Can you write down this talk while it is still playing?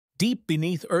Deep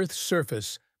beneath Earth's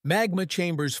surface, magma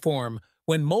chambers form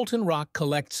when molten rock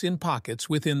collects in pockets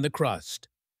within the crust.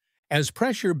 As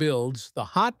pressure builds,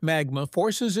 the hot magma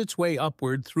forces its way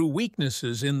upward through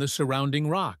weaknesses in the surrounding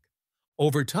rock.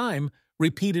 Over time,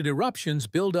 repeated eruptions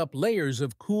build up layers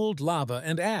of cooled lava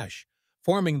and ash,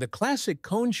 forming the classic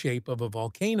cone shape of a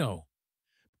volcano.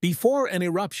 Before an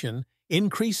eruption,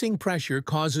 increasing pressure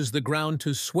causes the ground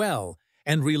to swell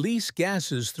and release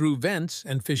gases through vents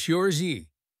and fissures.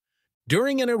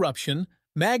 During an eruption,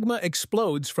 magma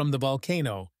explodes from the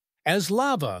volcano as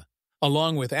lava,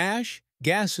 along with ash,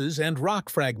 gases, and rock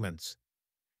fragments.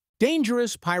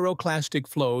 Dangerous pyroclastic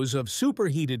flows of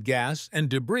superheated gas and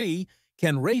debris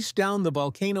can race down the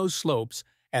volcano's slopes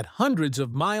at hundreds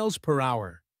of miles per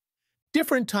hour.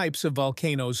 Different types of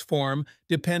volcanoes form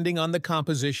depending on the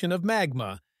composition of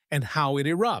magma and how it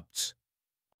erupts.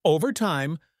 Over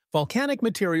time, volcanic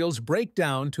materials break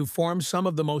down to form some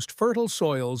of the most fertile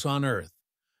soils on Earth.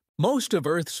 Most of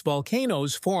Earth's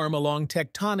volcanoes form along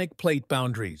tectonic plate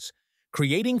boundaries,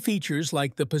 creating features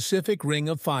like the Pacific Ring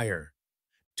of Fire.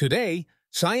 Today,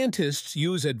 scientists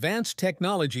use advanced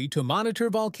technology to monitor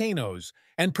volcanoes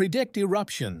and predict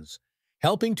eruptions,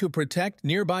 helping to protect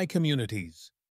nearby communities.